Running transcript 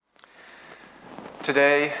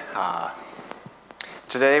Today,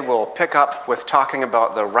 we'll pick up with talking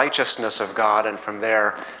about the righteousness of God, and from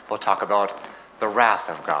there we'll talk about the wrath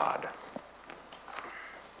of God.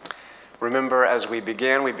 Remember, as we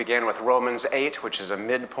began with Romans 8, which is a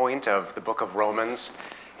midpoint of the book of Romans,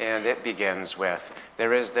 and it begins with,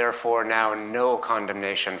 "There is therefore now no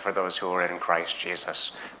condemnation for those who are in Christ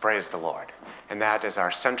Jesus." Praise the Lord. And that is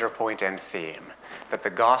our center point and theme, that the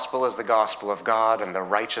gospel is the gospel of God and the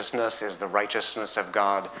righteousness is the righteousness of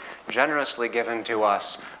God, generously given to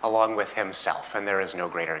us along with himself, and there is no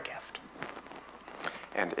greater gift.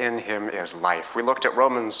 And in him is life. We looked at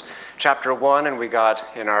Romans chapter 1, and we got,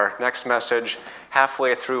 in our next message,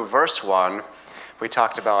 halfway through verse 1, we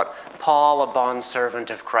talked about Paul, a bondservant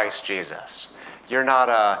of Christ Jesus. You're not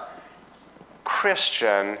a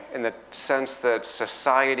Christian in the sense that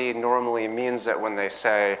society normally means it when they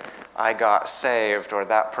say, "I got saved," or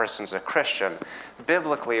 "that person's a Christian."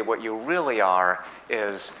 Biblically, what you really are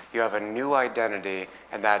is you have a new identity,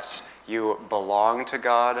 and that's you belong to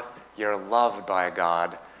God, you're loved by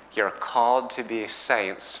God, you're called to be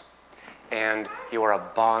saints, and you are a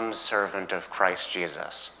bondservant of Christ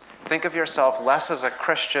Jesus. Think of yourself less as a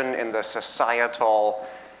Christian in the societal,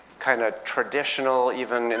 kind of traditional,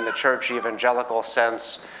 even in the church evangelical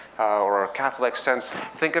sense, or Catholic sense.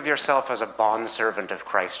 Think of yourself as a bondservant of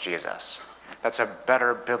Christ Jesus. That's a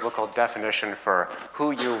better biblical definition for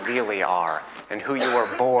who you really are and who you were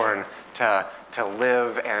born to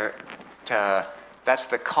live, and that's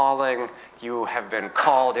the calling you have been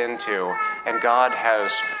called into, and God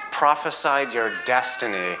has prophesied your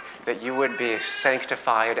destiny that you would be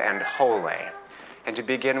sanctified and holy. And to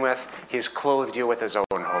begin with, he's clothed you with his own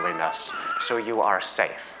holiness, so you are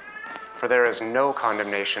safe. For there is no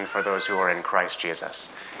condemnation for those who are in Christ Jesus,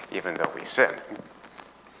 even though we sin.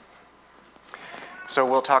 So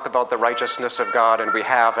we'll talk about the righteousness of God, and we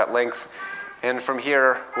have at length, and from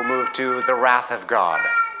here we'll move to the wrath of God.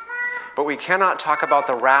 But we cannot talk about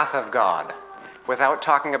the wrath of God without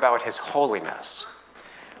talking about his holiness.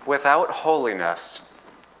 Without holiness,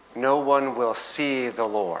 no one will see the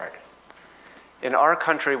Lord. In our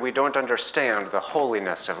country, we don't understand the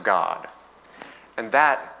holiness of God. And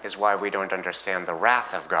that is why we don't understand the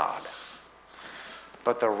wrath of God.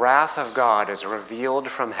 But the wrath of God is revealed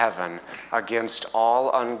from heaven against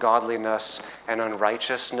all ungodliness and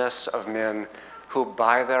unrighteousness of men who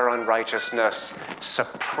by their unrighteousness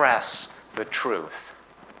suppress the truth.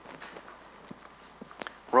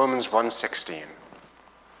 Romans 1:16.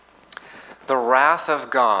 The wrath of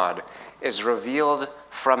God is revealed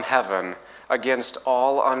from heaven against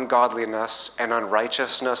all ungodliness and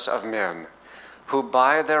unrighteousness of men, who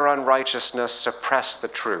by their unrighteousness suppress the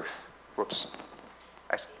truth. Whoops.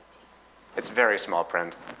 It's very small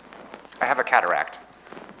print. I have a cataract.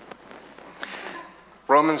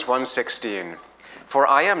 Romans 1:16. For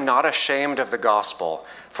I am not ashamed of the gospel,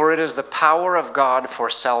 for it is the power of God for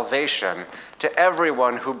salvation to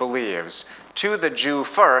everyone who believes, to the Jew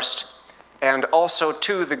first, and also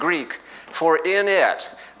to the Greek. For in it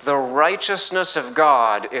the righteousness of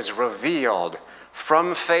God is revealed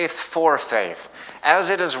from faith for faith. As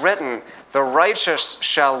it is written, the righteous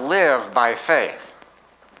shall live by faith.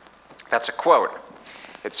 That's a quote.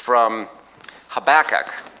 It's from Habakkuk.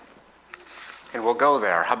 And we'll go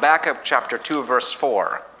there. Habakkuk chapter 2, verse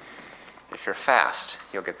 4. If you're fast,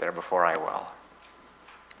 you'll get there before I will.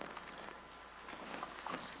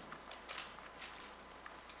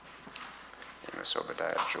 Amos,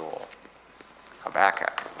 Obadiah, Joel.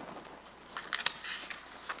 Habakkuk.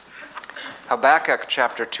 Habakkuk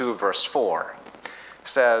chapter 2, verse 4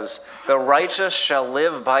 says, "The righteous shall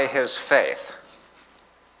live by his faith."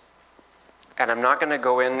 And I'm not going to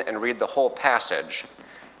go in and read the whole passage,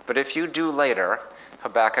 but if you do later,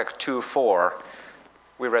 Habakkuk 2:4,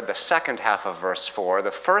 we read the second half of verse 4.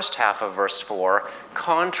 The first half of verse 4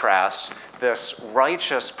 contrasts this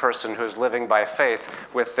righteous person who's living by faith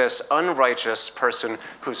with this unrighteous person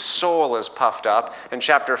whose soul is puffed up. And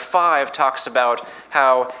chapter 5 talks about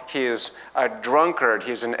how he's a drunkard,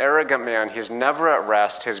 he's an arrogant man, he's never at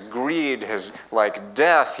rest, his greed, his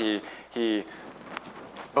death, he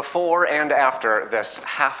before and after this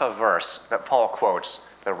half a verse that Paul quotes,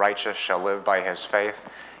 "The righteous shall live by his faith,"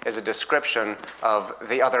 is a description of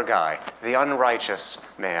the other guy, the unrighteous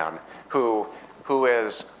man, who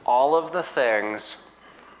is all of the things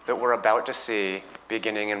that we're about to see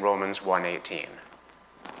beginning in Romans 1:18.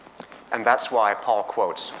 And that's why Paul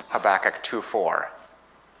quotes Habakkuk 2:4.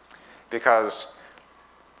 Because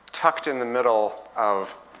tucked in the middle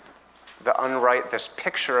of this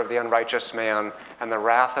picture of the unrighteous man and the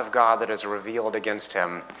wrath of God that is revealed against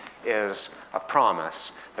him is a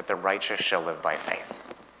promise that the righteous shall live by faith.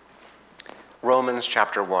 Romans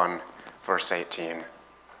chapter 1, verse 18.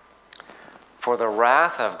 For the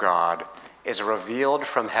wrath of God is revealed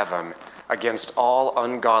from heaven against all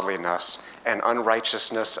ungodliness and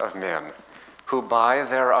unrighteousness of men, who by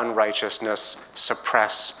their unrighteousness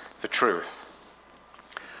suppress the truth.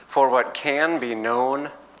 For what can be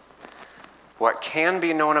known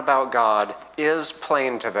about God is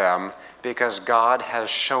plain to them, because God has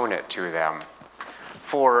shown it to them.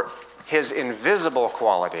 For his invisible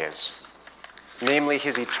qualities, namely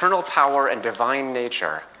his eternal power and divine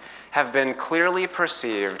nature, have been clearly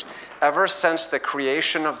perceived ever since the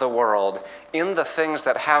creation of the world in the things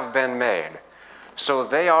that have been made. So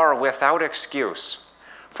they are without excuse.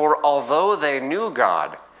 For although they knew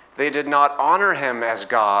God, they did not honor him as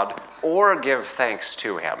God or give thanks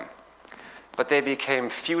to him, but they became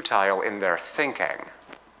futile in their thinking.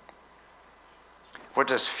 What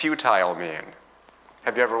does futile mean?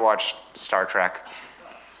 Have you ever watched Star Trek?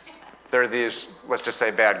 There are these, let's just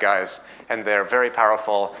say, bad guys, and they're very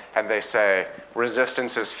powerful, and they say,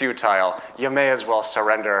 resistance is futile. You may as well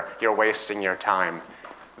surrender. You're wasting your time.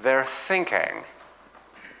 Their thinking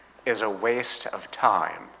is a waste of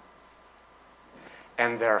time.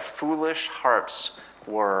 And their foolish hearts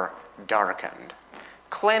were darkened.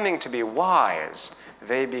 Claiming to be wise,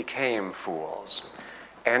 they became fools,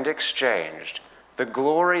 and exchanged the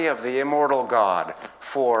glory of the immortal God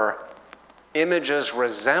for images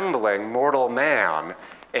resembling mortal man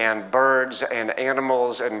and birds and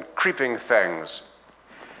animals and creeping things.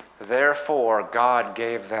 Therefore God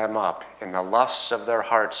gave them up in the lusts of their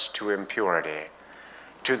hearts to impurity,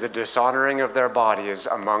 to the dishonoring of their bodies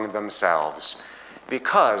among themselves,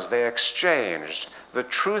 because they exchanged the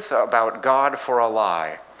truth about God for a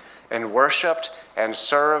lie, and worshipped and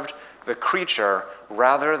served the creature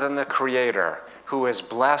rather than the Creator, who is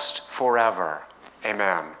blessed forever.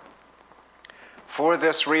 Amen. For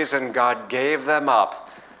this reason God gave them up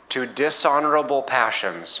to dishonorable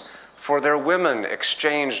passions, for their women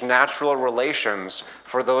exchanged natural relations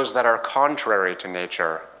for those that are contrary to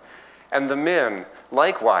nature. And the men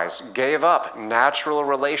likewise gave up natural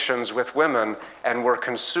relations with women and were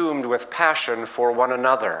consumed with passion for one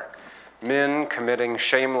another, men committing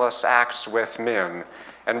shameless acts with men,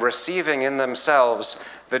 and receiving in themselves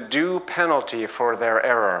the due penalty for their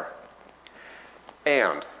error.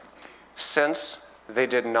 And since they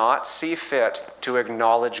did not see fit to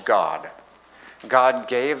acknowledge God, God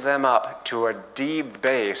gave them up to a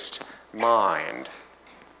debased mind.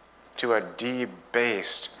 To a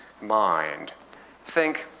debased mind.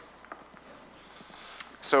 Think,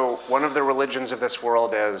 so one of the religions of this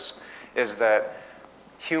world is that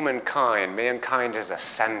mankind is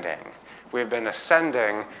ascending. We've been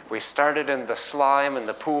ascending. We started in the slime and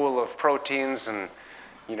the pool of proteins and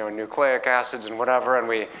nucleic acids and whatever, and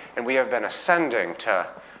we have been ascending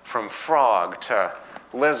from frog to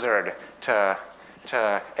lizard to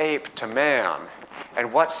ape to man.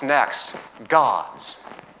 And what's next? Gods,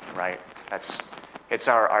 right?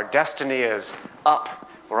 Our destiny is up.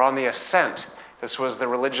 We're on the ascent. This was the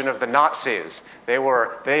religion of the Nazis. They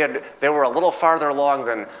were a little farther along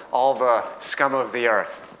than all the scum of the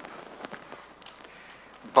earth.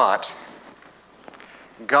 But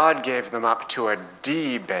God gave them up to a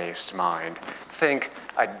debased mind. Think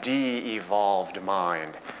a de-evolved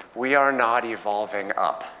mind. We are not evolving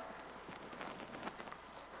up.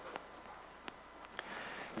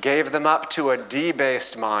 Gave them up to a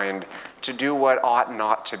debased mind to do what ought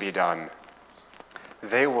not to be done.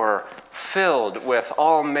 They were filled with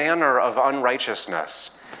all manner of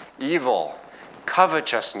unrighteousness, evil,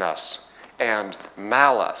 covetousness, and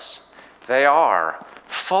malice. They are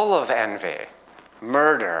full of envy,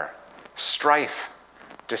 murder, strife,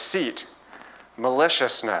 deceit,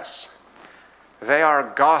 maliciousness. They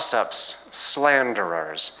are gossips,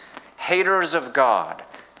 slanderers, haters of God,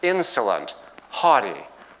 insolent, haughty,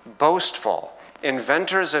 boastful,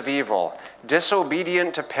 inventors of evil,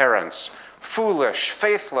 disobedient to parents, foolish,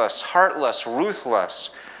 faithless, heartless, ruthless.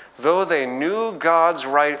 Though they knew God's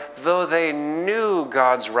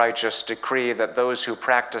righteous decree that those who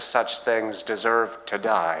practice such things deserve to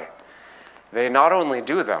die, they not only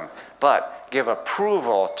do them, but give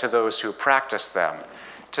approval to those who practice them,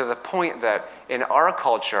 to the point that in our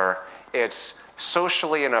culture, it's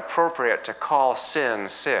socially inappropriate to call sin,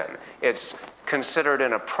 sin. It's considered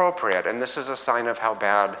inappropriate, and this is a sign of how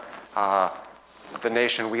bad the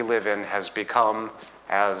nation we live in has become,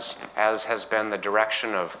 as has been the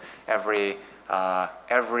direction of every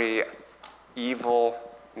evil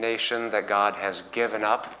nation that God has given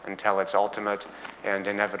up until its ultimate and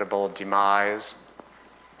inevitable demise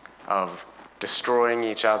of destroying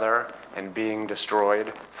each other and being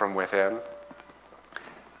destroyed from within.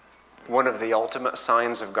 one of the ultimate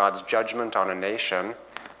signs of God's judgment on a nation,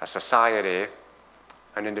 a society,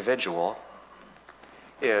 an individual,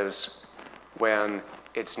 is when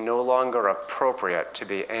it's no longer appropriate to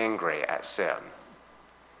be angry at sin.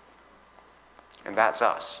 And that's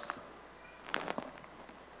us.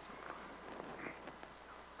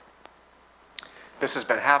 This has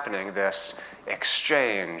been happening, this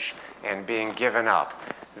exchange and being given up.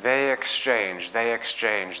 They exchange, they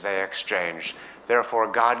exchange, they exchange.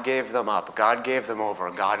 Therefore, God gave them up, God gave them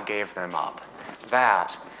over, God gave them up.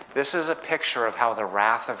 This is a picture of how the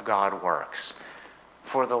wrath of God works.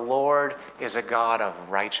 For the Lord is a God of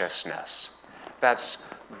righteousness. That's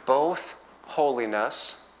both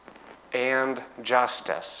holiness and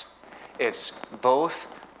justice. It's both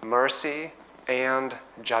mercy and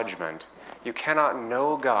judgment. You cannot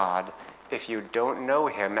know God if you don't know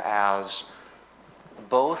him as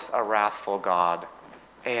both a wrathful God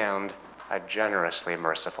and a generously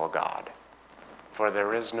merciful God. For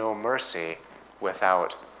there is no mercy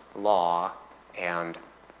without law and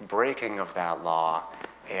breaking of that law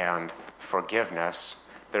and forgiveness.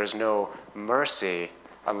 There's no mercy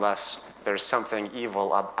unless there's something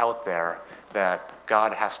evil out there that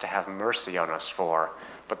God has to have mercy on us for.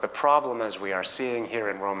 But the problem, as we are seeing here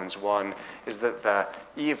in Romans 1, is that the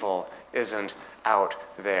evil isn't out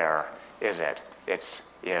there, is it? It's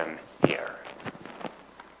in here.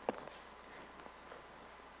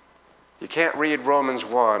 You can't read Romans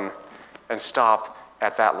 1 and stop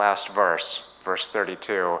at that last verse, verse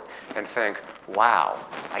 32, and think, wow,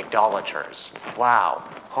 idolaters, wow,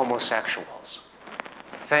 homosexuals.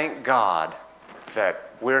 Thank God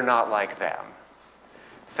that we're not like them.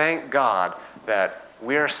 Thank God that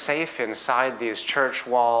we're safe inside these church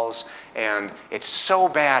walls and it's so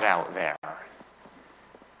bad out there.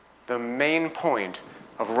 The main point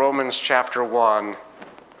of Romans chapter 1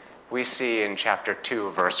 we see in chapter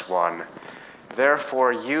 2, verse 1.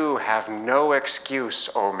 Therefore you have no excuse,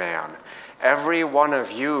 O man, every one of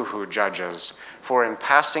you who judges, for in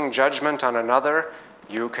passing judgment on another,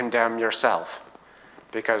 you condemn yourself,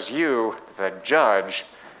 because you, the judge,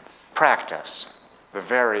 practice the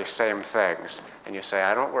very same things. And you say,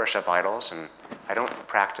 I don't worship idols, and I don't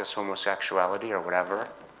practice homosexuality or whatever.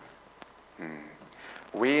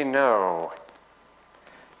 We know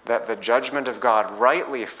that the judgment of God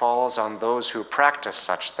rightly falls on those who practice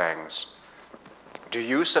such things. Do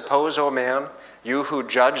you suppose, O man, you who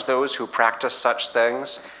judge those who practice such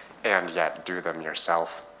things, and yet do them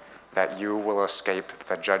yourself, that you will escape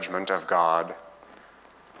the judgment of God?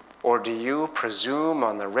 Or do you presume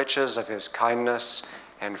on the riches of his kindness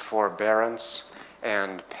and forbearance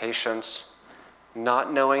and patience,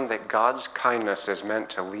 not knowing that God's kindness is meant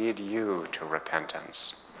to lead you to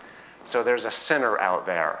repentance? So there's a sinner out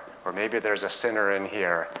there, or maybe there's a sinner in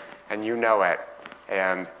here, and you know it,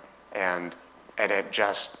 and it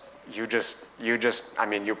just,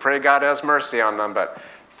 you pray God has mercy on them, but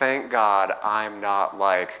thank God I'm not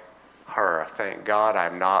like her. Thank God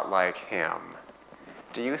I'm not like him.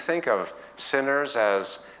 Do you think of sinners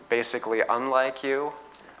as basically unlike you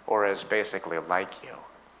or as basically like you?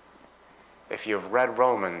 If you've read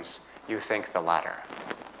Romans, you think the latter.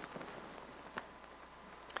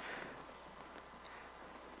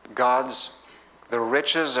 The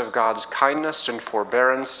riches of God's kindness and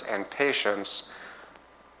forbearance and patience,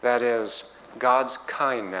 that is, God's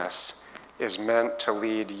kindness is meant to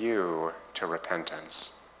lead you to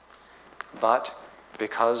repentance. But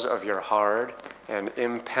because of your hard and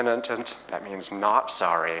impenitent, that means not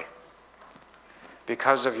sorry,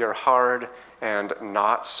 because of your hard and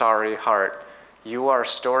not sorry heart, you are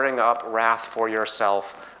storing up wrath for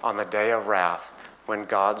yourself on the day of wrath when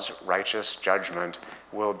God's righteous judgment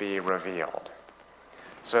will be revealed.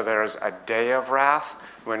 So there's a day of wrath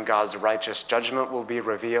when God's righteous judgment will be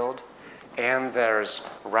revealed, and there's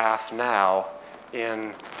wrath now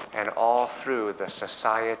in and all through the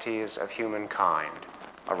societies of humankind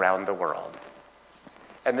around the world.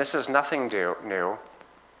 And this is nothing new.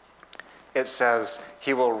 It says,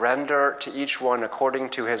 he will render to each one according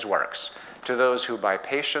to his works. To those who by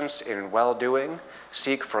patience in well-doing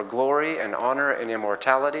seek for glory and honor and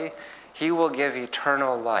immortality, he will give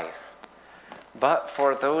eternal life. But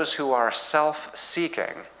for those who are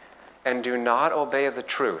self-seeking and do not obey the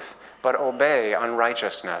truth, but obey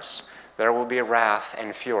unrighteousness, there will be wrath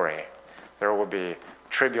and fury. There will be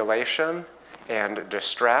tribulation and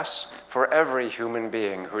distress for every human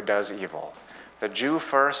being who does evil, the Jew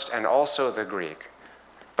first and also the Greek,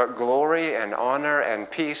 but glory and honor and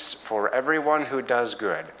peace for everyone who does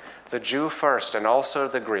good, the Jew first and also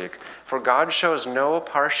the Greek, for God shows no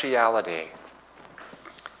partiality.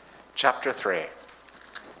 Chapter 3.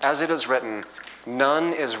 As it is written,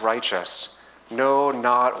 None is righteous, no,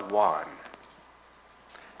 not one.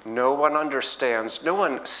 No one understands, no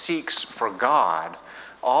one seeks for God.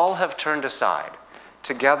 All have turned aside.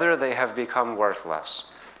 Together they have become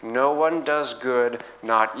worthless. No one does good,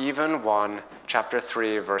 not even one. Chapter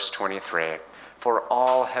 3, verse 23. For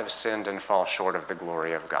all have sinned and fall short of the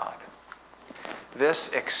glory of God. This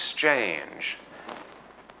exchange,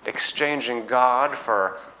 exchanging God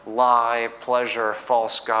for lie, pleasure,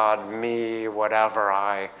 false God, me, whatever,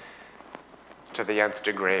 I, to the nth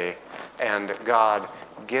degree, and God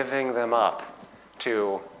giving them up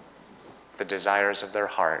to the desires of their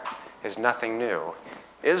heart is nothing new.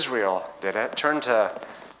 Israel did it. Turn to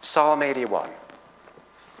Psalm 81.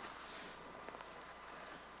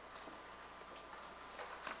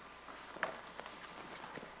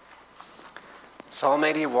 Psalm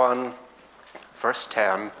 81, verse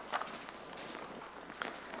 10.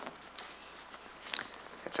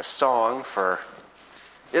 It's a song for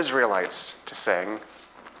Israelites to sing,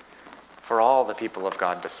 for all the people of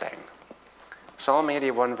God to sing. Psalm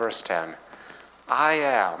 81, verse 10. I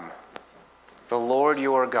am the Lord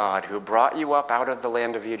your God who brought you up out of the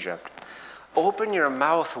land of Egypt. Open your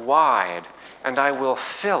mouth wide, and I will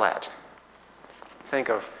fill it. Think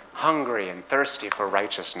of hungry and thirsty for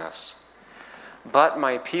righteousness. But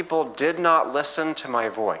my people did not listen to my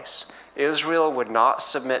voice. Israel would not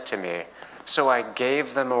submit to me, so I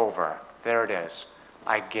gave them over. There it is.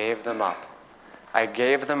 I gave them up. I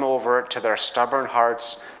gave them over to their stubborn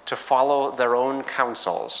hearts to follow their own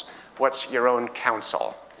counsels. What's your own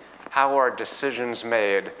counsel? How are decisions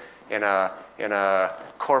made in a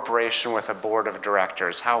corporation with a board of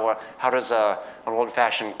directors? How does an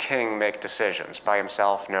old-fashioned king make decisions? By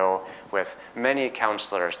himself? No. With many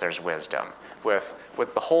counselors, there's wisdom. With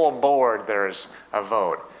the whole board, there's a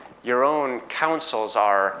vote. Your own counsels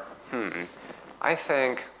are, I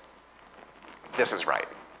think this is right.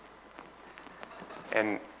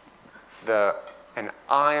 And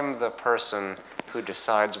I'm the person who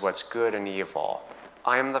decides what's good and evil.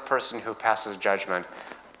 I'm the person who passes judgment.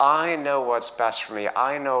 I know what's best for me.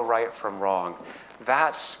 I know right from wrong.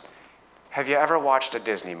 Have you ever watched a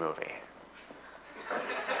Disney movie?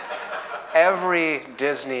 Every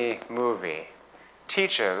Disney movie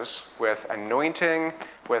teaches with anointing,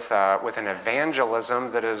 with an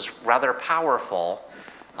evangelism that is rather powerful.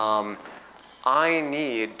 I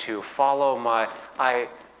need to follow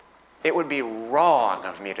it would be wrong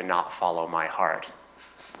of me to not follow my heart.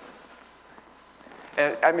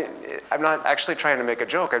 And I mean, I'm not actually trying to make a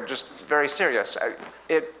joke. I'm just very serious.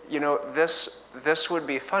 This would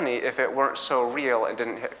be funny if it weren't so real and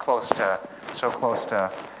didn't hit so close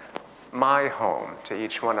to my home, to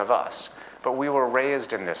each one of us. But we were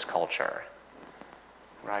raised in this culture,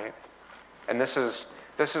 right? And this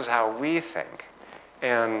is how we think.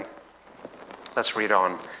 And let's read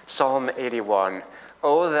on. Psalm 81.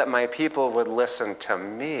 Oh, that my people would listen to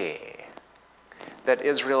me, that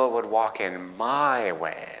Israel would walk in my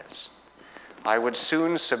ways. I would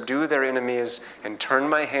soon subdue their enemies and turn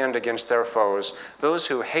my hand against their foes. Those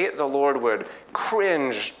who hate the Lord would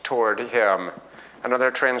cringe toward him. Another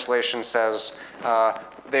translation says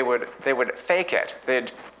they would fake it.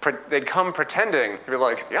 They'd come pretending. They'd be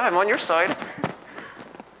like, yeah, I'm on your side.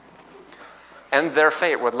 And their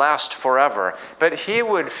fate would last forever. But he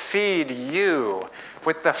would feed you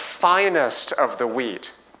with the finest of the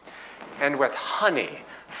wheat, and with honey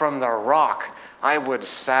from the rock I would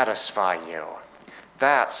satisfy you.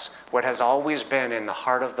 That's what has always been in the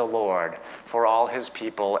heart of the Lord for all his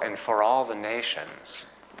people and for all the nations.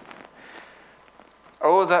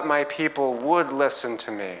 Oh, that my people would listen to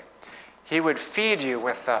me. He would feed you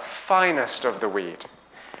with the finest of the wheat,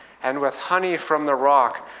 and with honey from the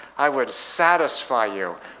rock I would satisfy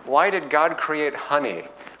you. Why did God create honey?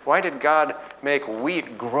 Why did God make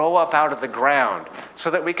wheat grow up out of the ground? So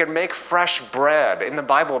that we could make fresh bread. In the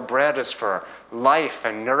Bible, bread is for life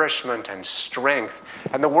and nourishment and strength.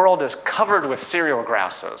 And the world is covered with cereal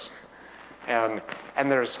grasses. And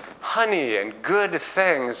there's honey and good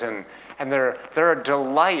things, and there are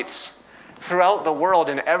delights. Throughout the world,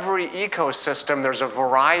 in every ecosystem, there's a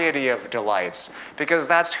variety of delights, because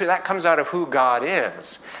that comes out of who God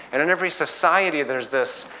is. And in every society, there's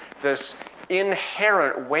this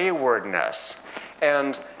inherent waywardness,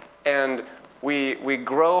 and we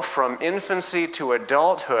grow from infancy to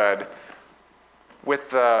adulthood with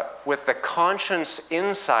the conscience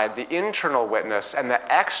inside, the internal witness, and the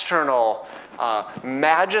external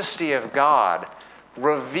majesty of God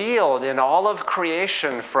revealed in all of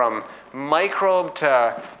creation, from microbe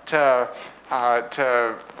to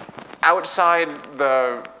outside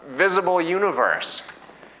the visible universe.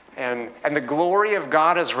 And the glory of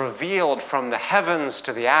God is revealed from the heavens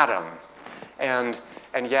to the atom. And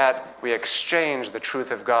yet we exchange the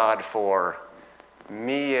truth of God for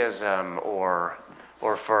meism or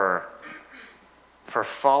for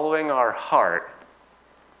following our heart.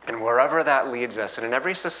 And wherever that leads us, and in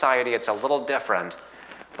every society it's a little different,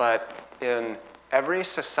 but in every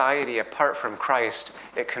society apart from Christ,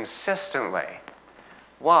 it consistently.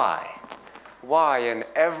 Why in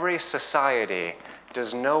every society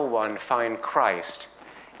does no one find Christ,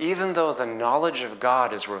 even though the knowledge of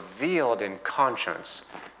God is revealed in conscience?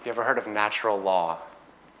 You ever heard of natural law?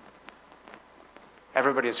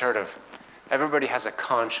 Everybody has a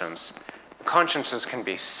conscience. Consciences can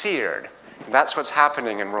be seared. That's what's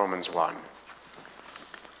happening in Romans 1.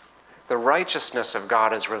 The righteousness of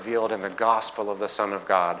God is revealed in the gospel of the Son of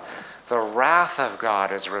God. The wrath of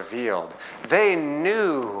God is revealed. They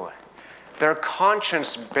knew. Their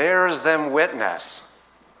conscience bears them witness.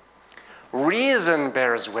 Reason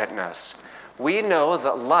bears witness. We know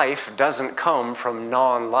that life doesn't come from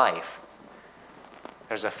non-life.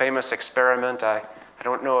 There's a famous experiment, I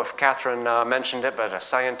don't know if Catherine mentioned it, but a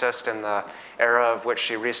scientist in the era of which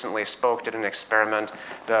she recently spoke did an experiment.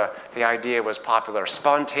 The idea was popular,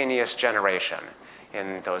 spontaneous generation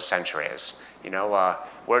in those centuries.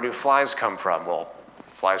 Where do flies come from? Well,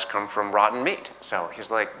 flies come from rotten meat. So he's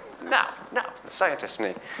like, no, the scientist,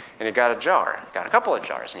 and he got a couple of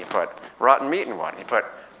jars, and he put rotten meat in one, he put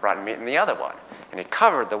rotten meat in the other one, and he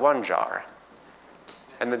covered the one jar.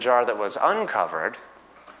 And the jar that was uncovered,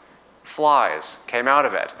 flies came out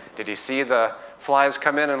of it. Did he see the flies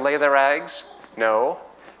come in and lay their eggs? No,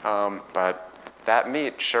 but that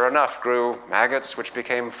meat, sure enough, grew maggots which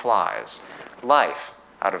became flies. Life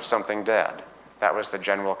out of something dead. That was the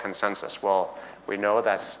general consensus. Well, we know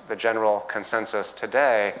that's the general consensus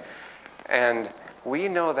today, and we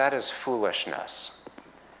know that is foolishness.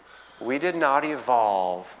 We did not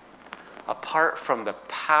evolve apart from the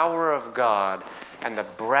power of God and the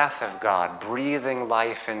breath of God breathing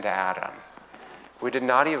life into Adam. We did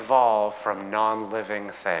not evolve from non-living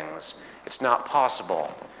things. It's not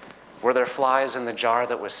possible. Were there flies in the jar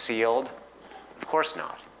that was sealed? Of course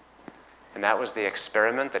not. And that was the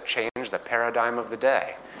experiment that changed the paradigm of the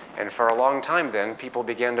day. And for a long time then, people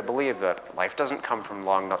began to believe that life doesn't come from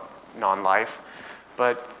non-life,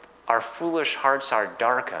 but our foolish hearts are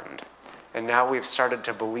darkened. And now we've started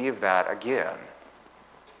to believe that again.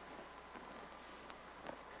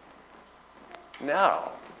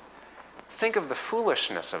 No. Think of the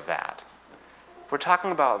foolishness of that. We're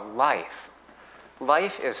talking about life.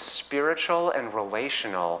 Life is spiritual and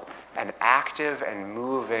relational and active and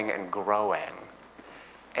moving and growing.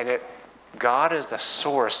 And God is the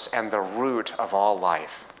source and the root of all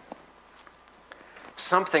life.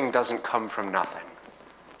 Something doesn't come from nothing.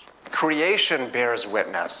 Creation bears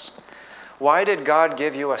witness. Why did God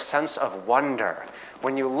give you a sense of wonder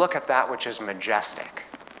when you look at that which is majestic,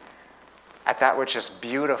 at that which is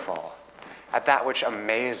beautiful, at that which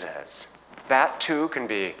amazes? That too can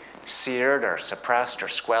be seared or suppressed or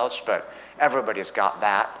squelched, but everybody's got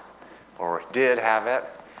that, or did have it.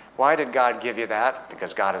 Why did God give you that?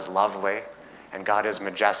 Because God is lovely, and God is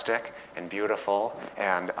majestic and beautiful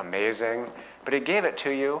and amazing. But he gave it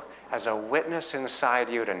to you as a witness inside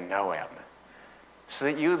you to know him, so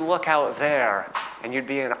that you'd look out there and you'd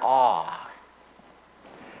be in awe,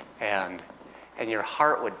 and your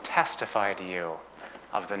heart would testify to you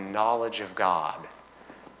of the knowledge of God.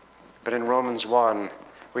 But in Romans 1,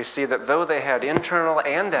 we see that though they had internal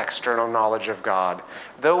and external knowledge of God,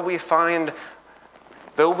 though we find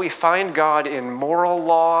God in moral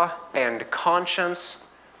law and conscience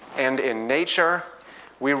and in nature,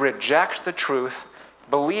 we reject the truth,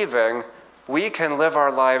 believing we can live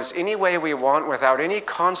our lives any way we want without any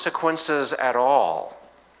consequences at all.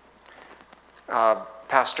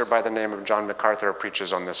 Pastor by the name of John MacArthur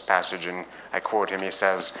preaches on this passage, and I quote him. He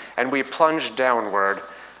says, "And we plunge downward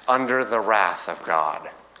under the wrath of God.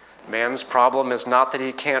 Man's problem is not that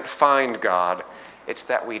he can't find God, it's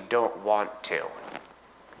that we don't want to.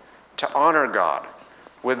 To honor God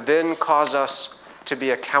would then cause us to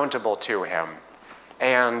be accountable to him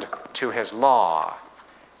and to his law,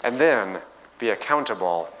 and then be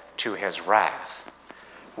accountable to his wrath.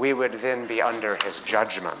 We would then be under his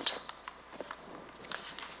judgment."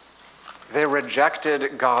 They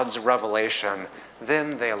rejected God's revelation,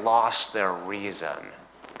 then they lost their reason.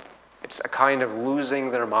 It's a kind of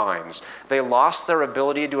losing their minds. They lost their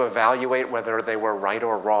ability to evaluate whether they were right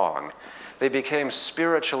or wrong. They became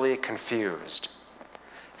spiritually confused.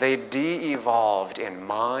 They de-evolved in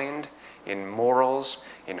mind, in morals,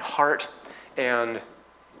 in heart, and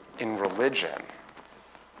in religion.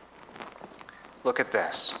 Look at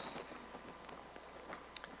this.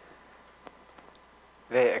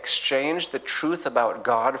 They exchanged the truth about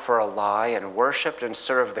God for a lie and worshiped and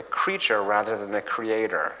served the creature rather than the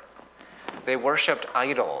Creator. They worshiped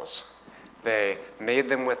idols. They made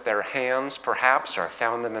them with their hands, perhaps, or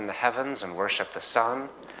found them in the heavens and worshiped the sun.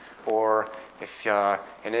 Or if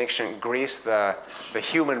in ancient Greece, the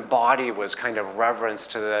human body was kind of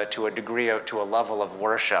reverenced to a degree, to a level of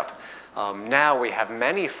worship. Now we have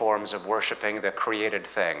many forms of worshiping the created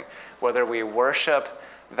thing. Whether we worship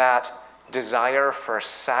that desire for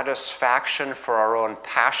satisfaction for our own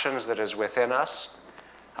passions that is within us,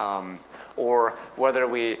 or whether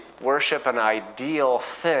we worship an ideal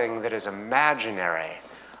thing that is imaginary,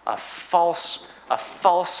 a false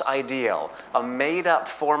ideal, a made-up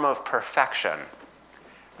form of perfection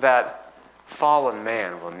that fallen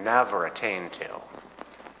man will never attain to.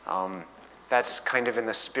 That's kind of in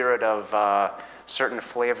the spirit of certain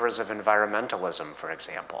flavors of environmentalism, for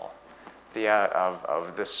example.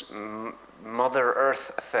 Of this Mother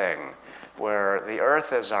Earth thing, where the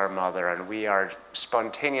earth is our mother and we are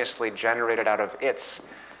spontaneously generated out of its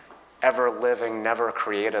ever-living,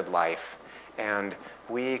 never-created life. And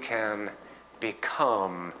we can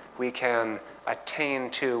become, we can attain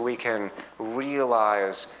to, we can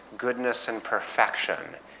realize goodness and perfection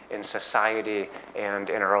in society and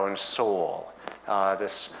in our own soul.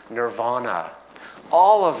 This nirvana,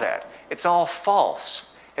 all of it, it's all false.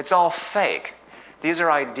 It's all fake. These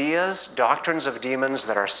are ideas, doctrines of demons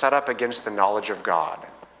that are set up against the knowledge of God.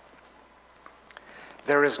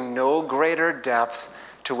 There is no greater depth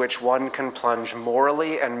to which one can plunge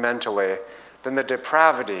morally and mentally than the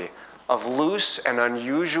depravity of loose and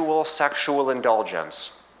unusual sexual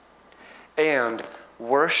indulgence and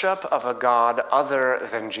worship of a God other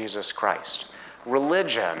than Jesus Christ.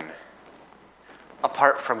 Religion,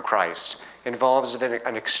 apart from Christ, involves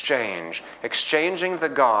an exchange, exchanging the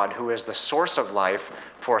God who is the source of life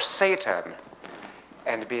for Satan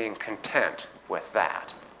and being content with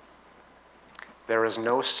that. There is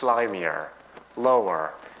no slimier,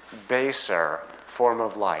 lower, baser form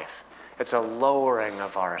of life. It's a lowering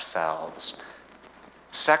of ourselves.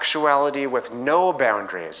 Sexuality with no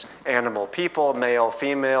boundaries, animal, people, male,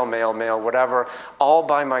 female, male, male, whatever, all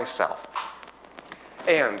by myself.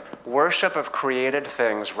 And worship of created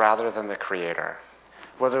things rather than the Creator.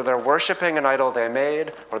 Whether they're worshiping an idol they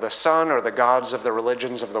made, or the sun, or the gods of the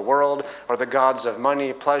religions of the world, or the gods of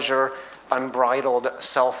money, pleasure, unbridled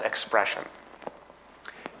self-expression.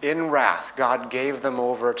 In wrath, God gave them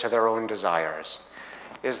over to their own desires.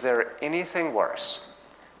 Is there anything worse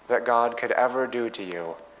that God could ever do to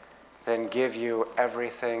you than give you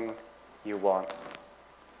everything you want?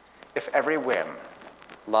 If every whim,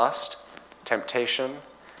 lust, temptation,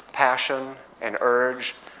 passion, and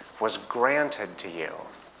urge was granted to you,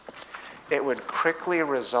 it would quickly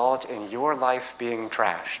result in your life being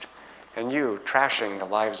trashed and you trashing the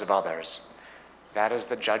lives of others. That is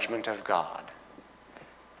the judgment of God.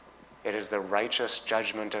 It is the righteous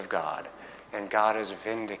judgment of God, and God is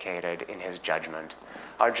vindicated in his judgment.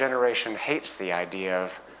 Our generation hates the idea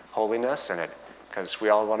of holiness in it because we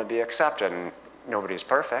all want to be accepted and nobody's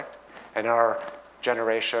perfect. And our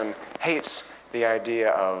generation hates the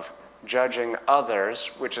idea of judging others,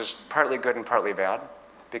 which is partly good and partly bad,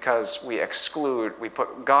 because we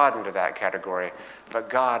put God into that category, but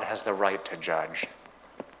God has the right to judge.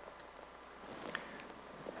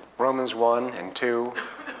 Romans 1 and 2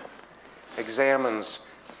 examines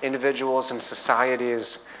individuals and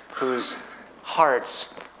societies whose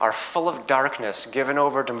hearts are full of darkness, given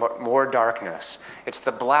over to more darkness. It's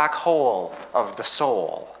the black hole of the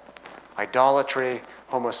soul. Idolatry,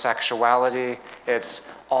 homosexuality, it's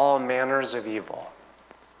all manners of evil.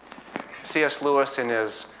 C.S. Lewis, in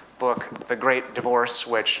his book, The Great Divorce,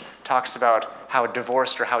 which talks about how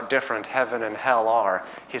divorced or how different heaven and hell are,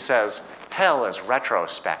 he says, hell is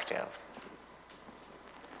retrospective.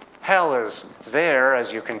 Hell is there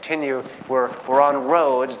as you continue. We're on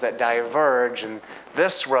roads that diverge, and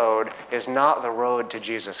this road is not the road to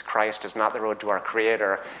Jesus Christ, it's not the road to our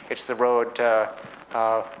Creator. It's the road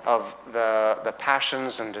of the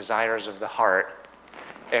passions and desires of the heart.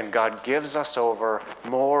 And God gives us over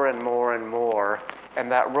more and more and more,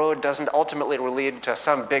 and that road doesn't ultimately lead to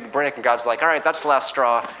some big break, and God's like, all right, that's the last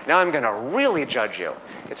straw. Now I'm going to really judge you.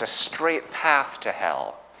 It's a straight path to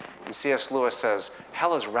hell. And C.S. Lewis says,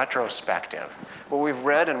 hell is retrospective. What we've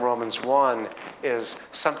read in Romans 1 is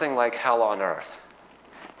something like hell on earth.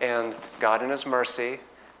 And God in his mercy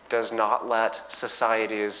does not let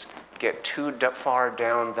societies get too far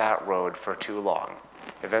down that road for too long.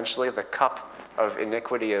 Eventually the cup of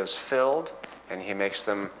iniquity is filled, and he makes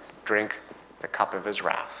them drink the cup of his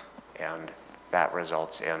wrath. And that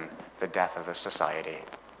results in the death of the society.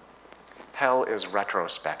 Hell is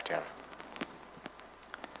retrospective.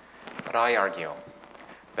 But I argue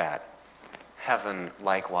that heaven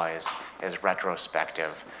likewise is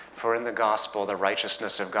retrospective. For in the gospel, the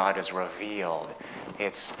righteousness of God is revealed.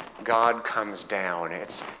 It's God comes down.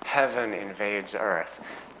 It's heaven invades earth.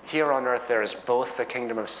 Here on earth, there is both the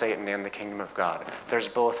kingdom of Satan and the kingdom of God. There's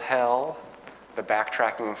both hell, the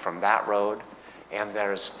backtracking from that road, and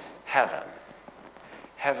there's heaven.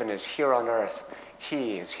 Heaven is here on earth.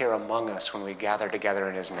 He is here among us when we gather together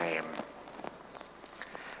in his name.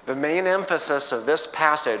 The main emphasis of this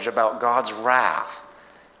passage about God's wrath,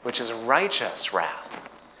 which is righteous wrath,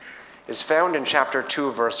 is found in chapter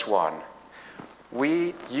 2, verse 1.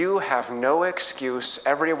 You have no excuse,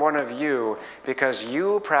 every one of you, because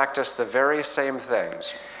you practice the very same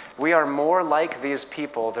things. We are more like these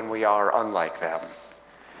people than we are unlike them.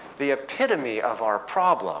 The epitome of our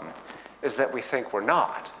problem is that we think we're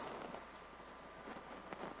not.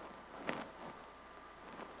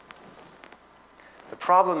 The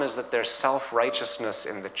problem is that there's self-righteousness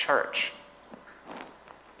in the church.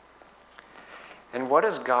 And what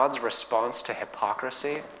is God's response to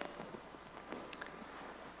hypocrisy?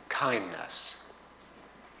 Kindness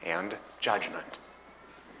and judgment.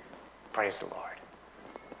 Praise the Lord.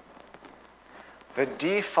 The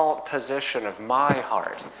default position of my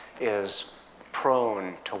heart is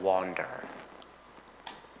prone to wander.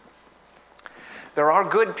 There are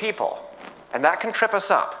good people, and that can trip us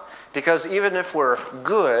up. Because even if we're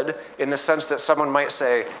good, in the sense that someone might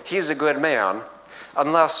say, he's a good man,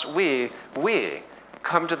 unless we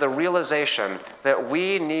come to the realization that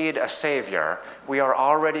we need a Savior, we are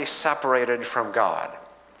already separated from God.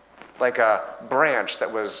 Like a branch that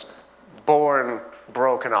was born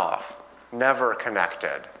broken off, never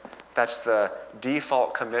connected. That's the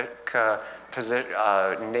default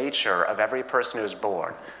nature of every person who's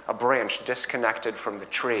born. A branch disconnected from the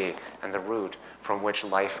tree and the root from which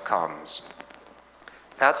life comes.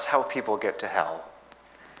 That's how people get to hell.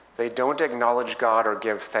 They don't acknowledge God or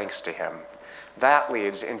give thanks to him. That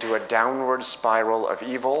leads into a downward spiral of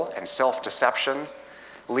evil and self-deception,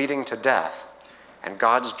 leading to death, and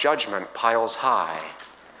God's judgment piles high.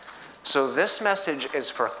 So this message is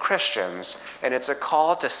for Christians, and it's a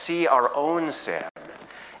call to see our own sin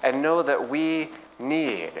and know that we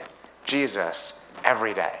need Jesus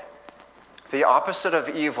every day. The opposite of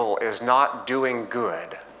evil is not doing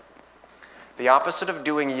good. The opposite of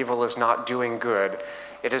doing evil is not doing good.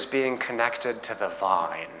 It is being connected to the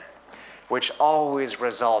vine, which always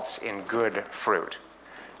results in good fruit,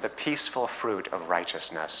 the peaceful fruit of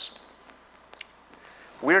righteousness.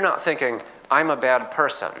 We're not thinking, I'm a bad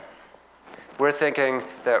person. We're thinking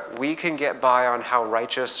that we can get by on how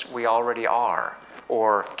righteous we already are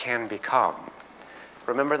or can become.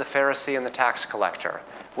 Remember the Pharisee and the tax collector.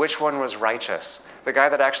 Which one was righteous? The guy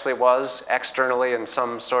that actually was externally in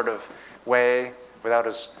some sort of way, without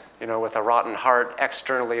his, with a rotten heart,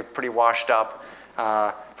 externally pretty washed up,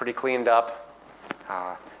 pretty cleaned up.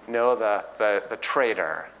 No, the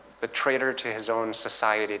traitor to his own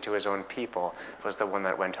society, to his own people, was the one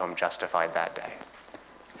that went home justified that day.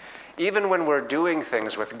 Even when we're doing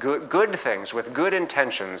things with good things, with good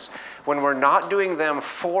intentions, when we're not doing them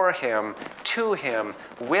for him, to him,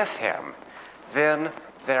 with him, then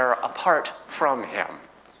they're apart from him.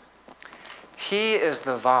 He is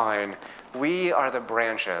the vine, we are the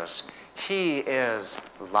branches. He is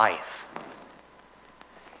life.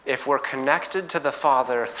 If we're connected to the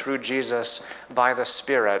Father through Jesus by the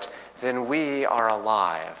Spirit, then we are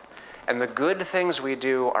alive. And the good things we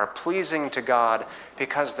do are pleasing to God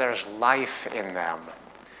because there's life in them.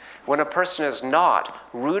 When a person is not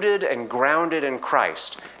rooted and grounded in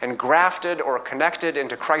Christ and grafted or connected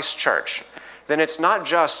into Christ's church, then it's not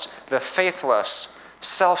just the faithless,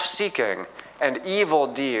 self-seeking, and evil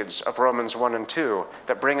deeds of Romans 1 and 2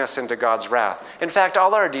 that bring us into God's wrath. In fact,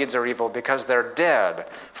 all our deeds are evil because they're dead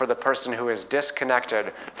for the person who is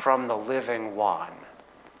disconnected from the living one.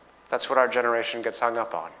 That's what our generation gets hung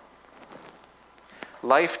up on.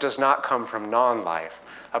 Life does not come from non-life.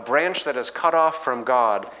 A branch that is cut off from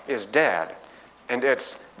God is dead, and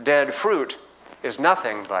its dead fruit is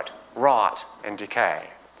nothing but rot and decay.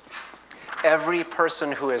 Every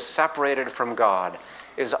person who is separated from God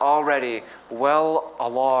is already well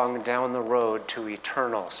along down the road to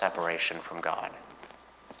eternal separation from God.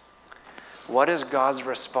 What is God's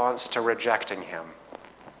response to rejecting him?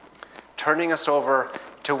 Turning us over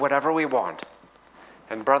to whatever we want.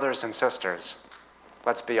 And brothers and sisters,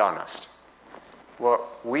 let's be honest.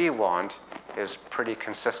 What we want is pretty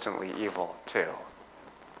consistently evil too.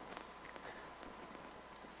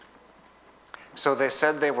 So they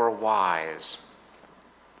said they were wise.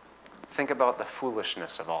 Think about the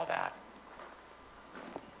foolishness of all that.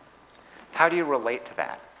 How do you relate to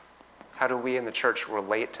that? How do we in the church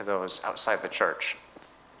relate to those outside the church?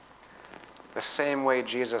 The same way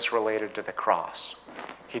Jesus related to the cross.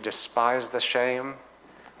 He despised the shame,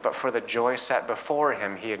 but for the joy set before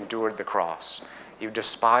him, he endured the cross. You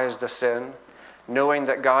despise the sin, knowing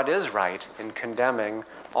that God is right in condemning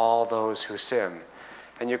all those who sin.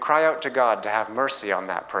 And you cry out to God to have mercy on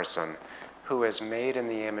that person who is made in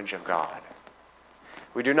the image of God.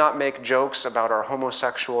 We do not make jokes about our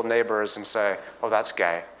homosexual neighbors and say, oh, that's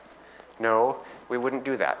gay. No, we wouldn't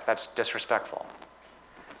do that. That's disrespectful.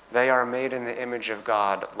 They are made in the image of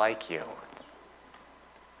God like you.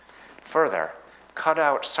 Further, cut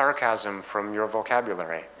out sarcasm from your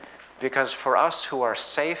vocabulary, because for us who are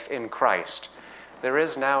safe in Christ, there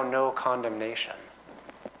is now no condemnation.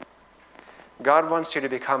 God wants you to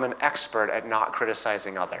become an expert at not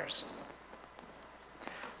criticizing others.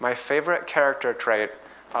 My favorite character trait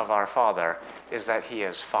of our Father is that he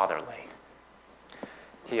is fatherly.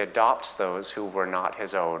 He adopts those who were not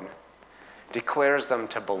his own, declares them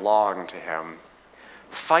to belong to him,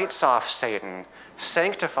 fights off Satan,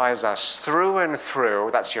 sanctifies us through and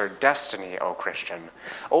through. That's your destiny, O Christian.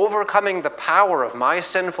 Overcoming the power of my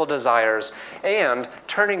sinful desires and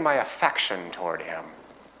turning my affection toward him.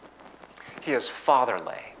 He is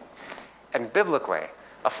fatherly. And biblically,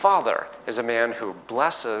 a father is a man who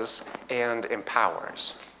blesses and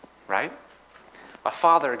empowers, right? A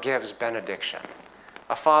father gives benediction.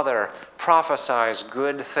 A father prophesies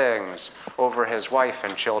good things over his wife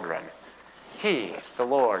and children. He, the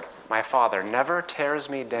Lord, my Father, never tears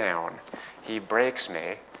me down. He breaks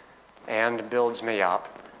me and builds me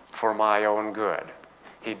up for my own good.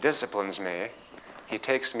 He disciplines me. He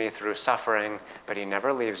takes me through suffering, but he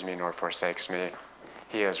never leaves me nor forsakes me.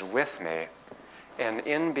 He is with me. And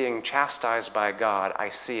in being chastised by God, I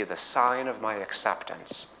see the sign of my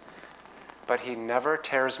acceptance. But he never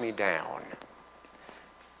tears me down.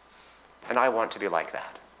 And I want to be like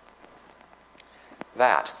that.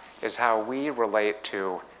 That is how we relate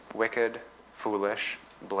to wicked, foolish,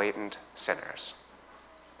 blatant sinners.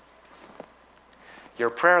 Your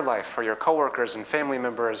prayer life for your coworkers and family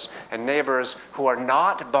members and neighbors who are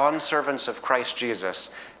not bondservants of Christ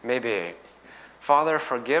Jesus may be, Father,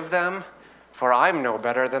 forgive them, for I'm no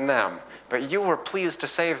better than them. But you were pleased to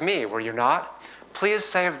save me, were you not? Please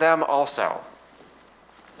save them also.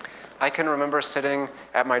 I can remember sitting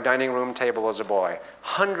at my dining room table as a boy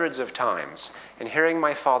hundreds of times and hearing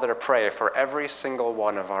my father pray for every single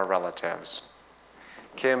one of our relatives.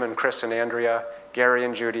 Kim and Chris and Andrea, Gary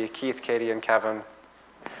and Judy, Keith, Katie, and Kevin.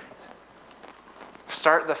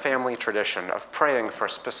 Start the family tradition of praying for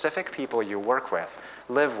specific people you work with,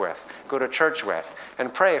 live with, go to church with,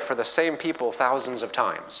 and pray for the same people thousands of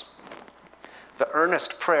times. The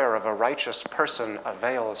earnest prayer of a righteous person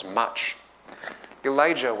avails much.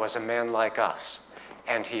 Elijah was a man like us,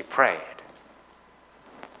 and he prayed.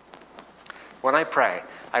 When I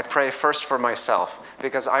pray first for myself,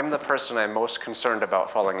 because I'm the person I'm most concerned about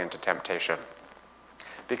falling into temptation.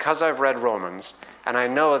 Because I've read Romans, and I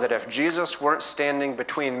know that if Jesus weren't standing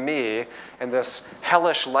between me and this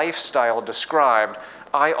hellish lifestyle described,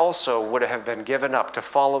 I also would have been given up to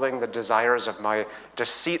following the desires of my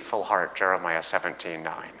deceitful heart, Jeremiah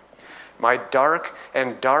 17:9. My dark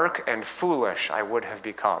and foolish I would have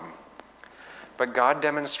become. But God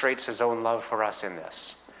demonstrates his own love for us in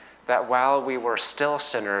this, that while we were still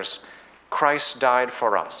sinners, Christ died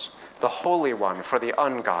for us, the Holy One for the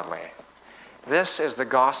ungodly. This is the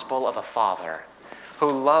gospel of a father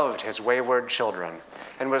who loved his wayward children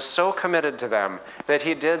and was so committed to them that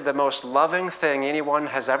he did the most loving thing anyone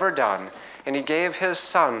has ever done, and he gave his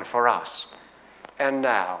son for us. And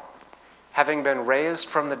now, having been raised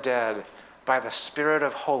from the dead by the Spirit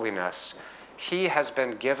of holiness, he has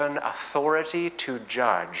been given authority to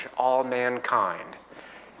judge all mankind.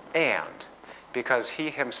 And because he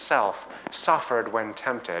himself suffered when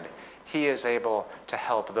tempted, he is able to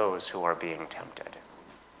help those who are being tempted.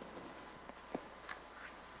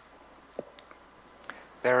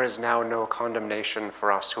 There is now no condemnation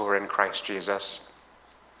for us who are in Christ Jesus.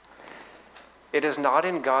 It is not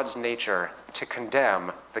in God's nature to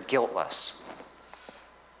condemn the guiltless.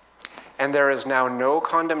 And there is now no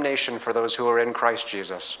condemnation for those who are in Christ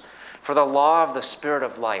Jesus. For the law of the Spirit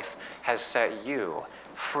of life has set you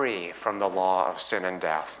free from the law of sin and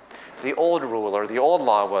death. The old rule or the old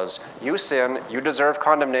law was, you sin, you deserve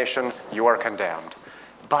condemnation, you are condemned.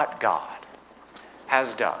 But God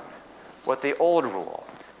has done what the old rule,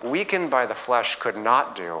 weakened by the flesh, could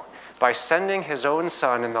not do, by sending his own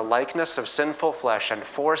Son in the likeness of sinful flesh and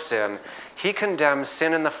for sin, he condemns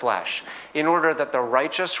sin in the flesh, in order that the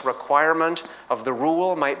righteous requirement of the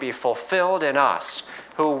rule might be fulfilled in us,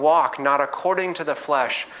 who walk not according to the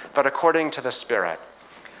flesh, but according to the Spirit.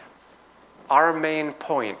 Our main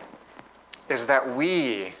point is that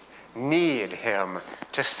we need him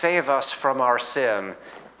to save us from our sin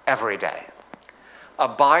every day.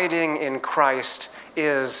 Abiding in Christ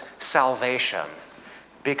is salvation,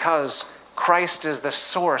 because Christ is the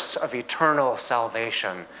source of eternal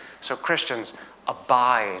salvation. So Christians,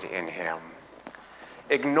 abide in him.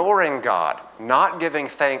 Ignoring God, not giving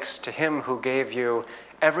thanks to him who gave you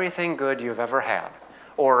everything good you've ever had,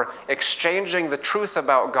 or exchanging the truth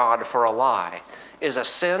about God for a lie, is a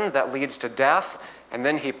sin that leads to death, and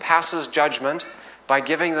then he passes judgment by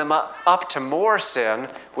giving them up to more sin,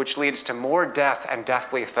 which leads to more death and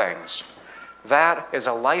deathly things. That is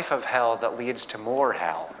a life of hell that leads to more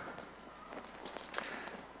hell.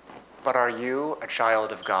 But are you a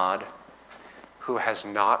child of God who has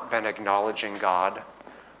not been acknowledging God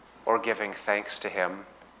or giving thanks to him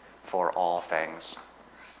for all things?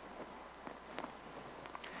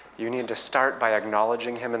 You need to start by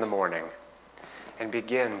acknowledging him in the morning and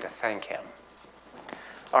begin to thank him.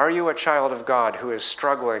 Are you a child of God who is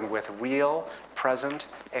struggling with real, present,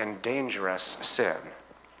 and dangerous sin?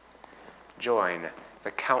 Join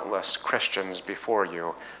the countless Christians before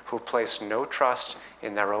you who placed no trust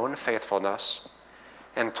in their own faithfulness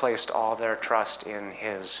and placed all their trust in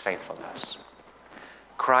his faithfulness.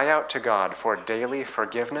 Cry out to God for daily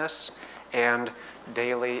forgiveness and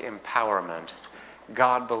daily empowerment.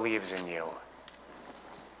 God believes in you.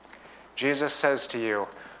 Jesus says to you,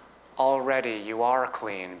 already you are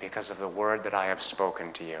clean because of the word that I have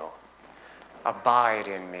spoken to you. Abide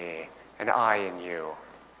in me, and I in you.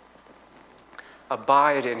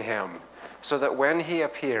 Abide in him, so that when he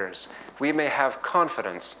appears, we may have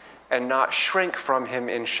confidence and not shrink from him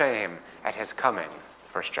in shame at his coming.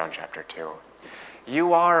 1 John chapter 2.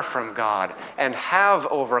 You are from God and have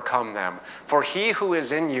overcome them, for he who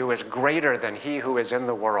is in you is greater than he who is in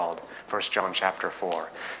the world. 1 John chapter 4.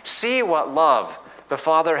 See what love the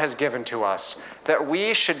Father has given to us, that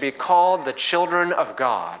we should be called the children of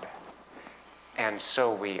God. And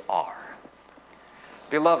so we are.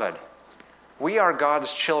 Beloved, we are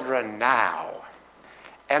God's children now,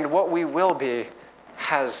 and what we will be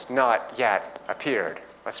has not yet appeared.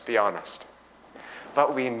 Let's be honest.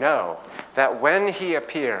 But we know that when he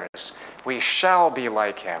appears, we shall be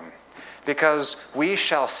like him, because we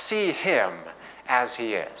shall see him as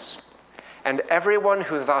he is. And everyone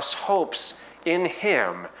who thus hopes in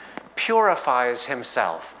him purifies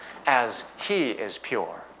himself as he is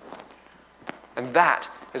pure. And that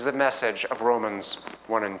is the message of Romans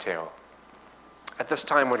 1 and 2. At this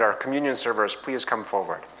time, would our communion servers please come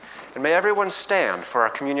forward? And may everyone stand for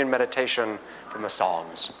our communion meditation from the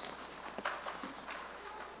Psalms.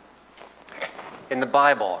 In the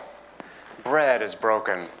Bible, bread is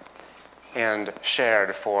broken and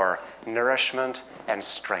shared for nourishment and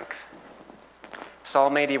strength.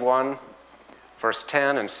 Psalm 81, verse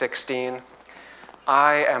 10 and 16.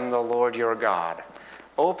 I am the Lord your God.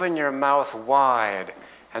 Open your mouth wide,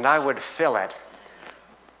 and I would fill it.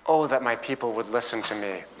 Oh, that my people would listen to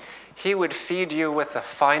me. He would feed you with the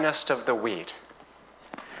finest of the wheat.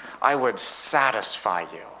 I would satisfy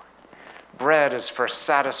you. Bread is for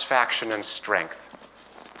satisfaction and strength.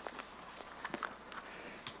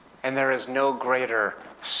 And there is no greater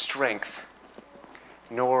strength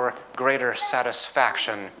nor greater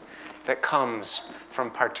satisfaction that comes from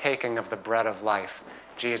partaking of the bread of life,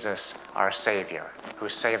 Jesus, our Savior, who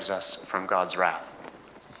saves us from God's wrath.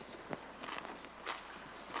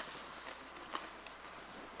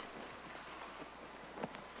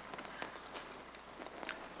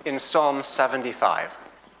 In Psalm 75,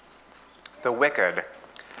 the wicked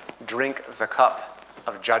drink the cup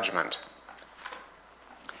of judgment.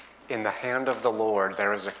 In the hand of the Lord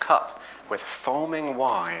there is a cup with foaming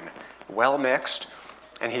wine, well mixed,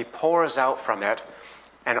 and he pours out from it,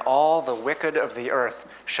 and all the wicked of the earth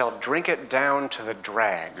shall drink it down to the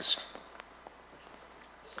dregs.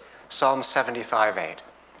 Psalm 75:8.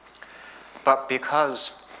 But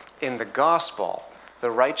because in the gospel the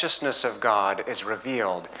righteousness of God is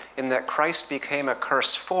revealed, in that Christ became a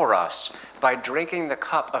curse for us by drinking the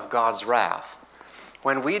cup of God's wrath.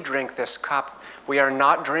 When we drink this cup, we are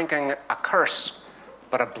not drinking a curse,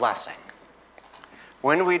 but a blessing.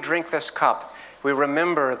 When we drink this cup, we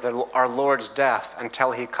remember our Lord's death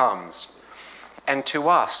until he comes. And to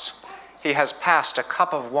us, he has passed a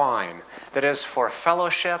cup of wine that is for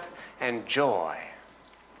fellowship and joy.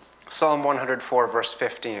 Psalm 104, verse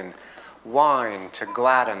 15, wine to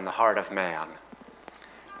gladden the heart of man,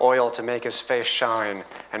 oil to make his face shine,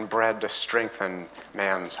 and bread to strengthen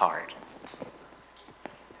man's heart.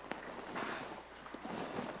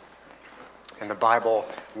 In the Bible,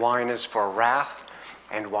 wine is for wrath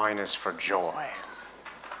and wine is for joy.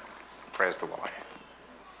 Praise the Lord.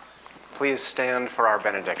 Please stand for our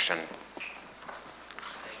benediction.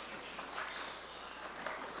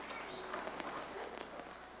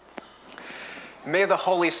 May the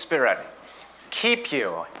Holy Spirit keep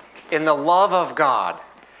you in the love of God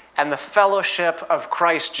and the fellowship of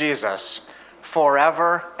Christ Jesus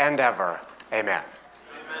forever and ever. Amen.